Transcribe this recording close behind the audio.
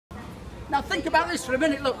Now think about this for a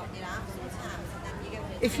minute, look.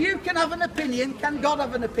 If you can have an opinion, can God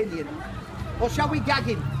have an opinion? Or shall we gag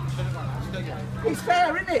him? It's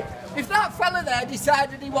fair, isn't it? If that fella there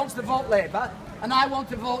decided he wants to vote Labour and I want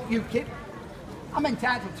to vote UKIP, I'm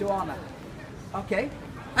entitled to, aren't I? Okay?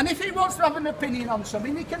 And if he wants to have an opinion on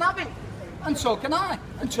something, he can have it. And so can I.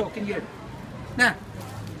 And so can you. Now,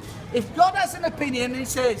 if God has an opinion and he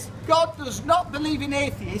says, God does not believe in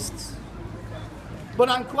atheists, but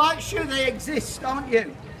I'm quite sure they exist, aren't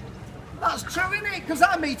you? That's true, isn't it? Because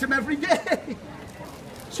I meet them every day.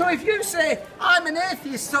 So if you say, I'm an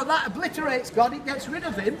atheist, so that obliterates God, it gets rid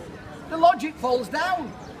of him, the logic falls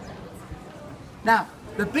down. Now,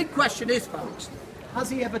 the big question is, folks, has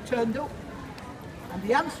he ever turned up? And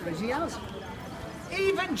the answer is he has.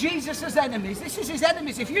 Even Jesus' enemies, this is his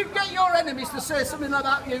enemies. If you get your enemies to say something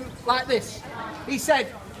about you like this, he said,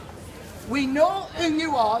 we know who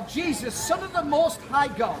you are, Jesus, Son of the Most High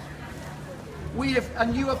God.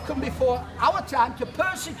 And you have come before our time to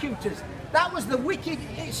persecute us. That was the wicked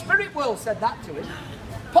spirit world said that to him.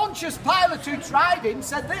 Pontius Pilate, who tried him,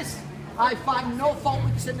 said this, I find no fault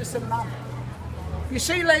with this innocent man. You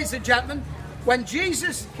see, ladies and gentlemen, when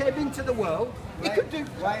Jesus came into the world, he could do...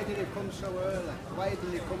 Why did he come so early? Why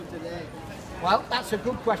didn't he come today? Well, that's a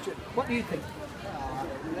good question. What do you think? I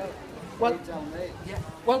don't know. Well, you tell me. Yeah.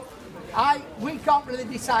 Well, we can't really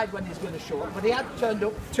decide when he's going to show up, but he had turned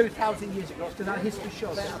up 2,000 years ago, so that history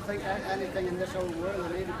shows. I think anything in this whole world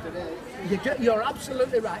I needed today. You're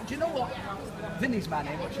absolutely right. Do you know what? Vinny's my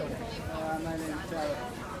name. What's your name? My name's Terry.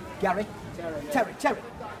 Gary? Terry. Yeah.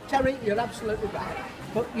 Terry, you're absolutely right.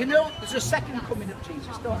 But you know, there's a second coming of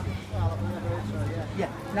Jesus, don't you? Well, I've never heard so, yeah.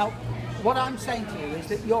 Yeah. Now, what I'm saying to you is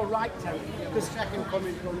that you're right, Terry. The second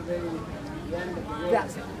coming is going to be the end of the world.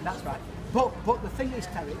 That's it. That's right. But the thing is,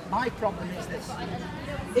 Terry, my problem is this.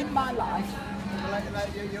 In my life...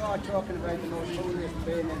 You are talking about the most holiest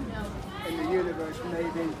being in the universe,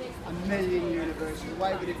 maybe a million universes.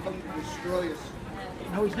 Why would he come to destroy us?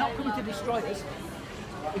 No, he's not coming to destroy us.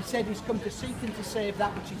 He said he's come to seek and to save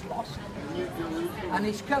that which is lost. And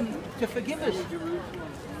he's come to forgive us.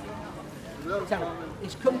 Terry,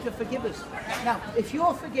 he's come to forgive us. Now, if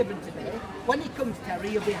you're forgiven today, when he comes,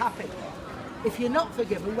 Terry, you'll be happy. If you're not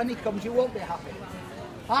forgiven, when he comes, you won't be happy.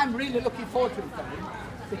 I'm really looking forward to him coming,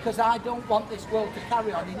 because I don't want this world to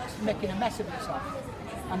carry on making a mess of itself.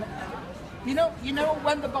 And you know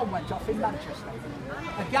when the bomb went off in Manchester,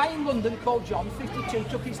 a guy in London called John, 52,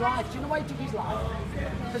 took his life. Do you know why he took his life?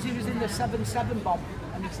 Because he was in the 7/7 bomb,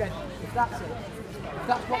 and he said, if that's it, if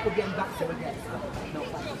that's what we're getting back to again, no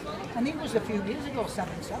thanks. And it was a few years ago,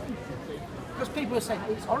 7/7, because people are saying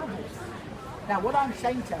it's horrible. Now, what I'm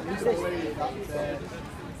saying, Terry, is this.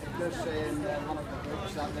 Just saying one of the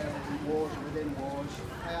books that there will be wars within wars.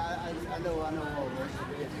 I know all this.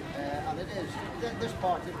 And it is. This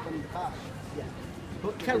part did come to pass. Yeah.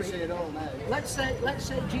 But Terry, see it all now. let's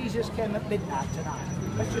say Jesus came at midnight tonight.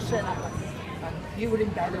 Let's just say that way. And you were in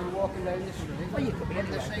bed and walking down the street. Well, you could be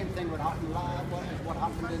anywhere. The same thing would happen. What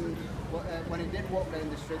happened when he did walk down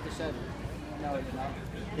the street? They said, "No, you're not."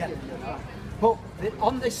 Yeah. You're not. But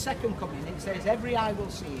on this second coming, it says, every eye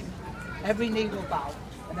will see him, every knee will bow,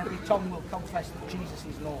 and every tongue will confess that Jesus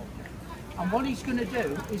is Lord. And what he's going to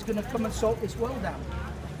do, he's going to come and sort this world out.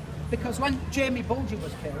 Because when Jamie Bulger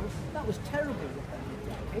was killed, that was terrible.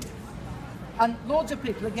 And loads of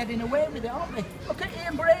people are getting away with it, aren't they? Look at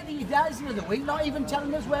Ian Brady, he dies the other week, not even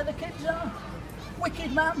telling us where the kids are.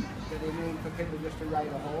 Wicked man. Did he mean for people just to ride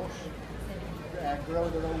a horse, grow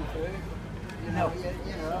their own food? No.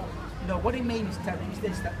 You know. No, what he means, Terry, is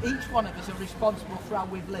this, that each one of us are responsible for how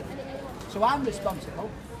we've lived. So I'm responsible,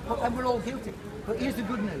 and we're all guilty. But here's the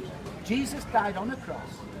good news. Jesus died on a cross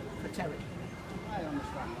for Terry. I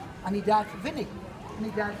understand. And he died for Vinny. And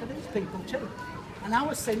he died for these people too. And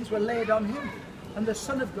our sins were laid on him. And the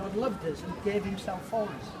Son of God loved us and gave himself for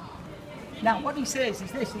us. Now, what he says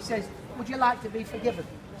is this. He says, would you like to be forgiven?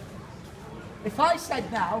 If I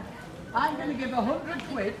said now, I'm going to give 100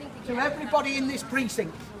 quid to everybody in this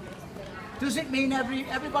precinct, does it mean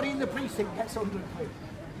everybody in the precinct gets 100 quid?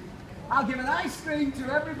 I'll give an ice cream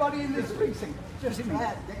to everybody in this precinct. Does it mean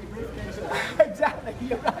that? Exactly,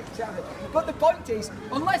 you're right, Charlie. But the point is,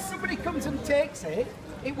 unless somebody comes and takes it,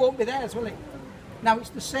 it won't be theirs, will it? Now, it's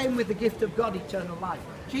the same with the gift of God, eternal life.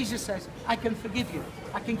 Jesus says, I can forgive you.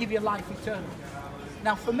 I can give you life eternal.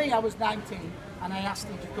 Now, for me, I was 19, and I asked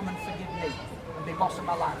him to come and forgive me and be boss of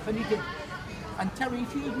my life, and he did. And Terry,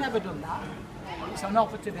 if you've never done that, it's an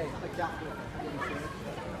offer today.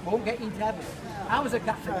 Won't get you into heaven. I was a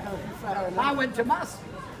Catholic. I went to Mass,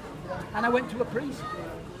 and I went to a priest.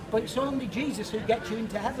 But it's only Jesus who gets you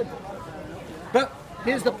into heaven. But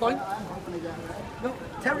here's the point. hoping to get it. No,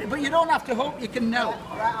 Terry, but you don't have to hope, you can know.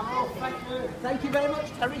 All right, I'm off. Thank you. Thank you very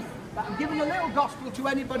much, Terry. But I'm giving a little gospel to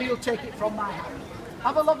anybody who'll take it from my hand.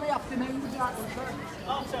 Have a lovely afternoon. Would you like one, sir?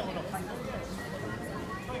 I'll set one up. Thank you.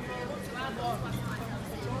 Thank you very much.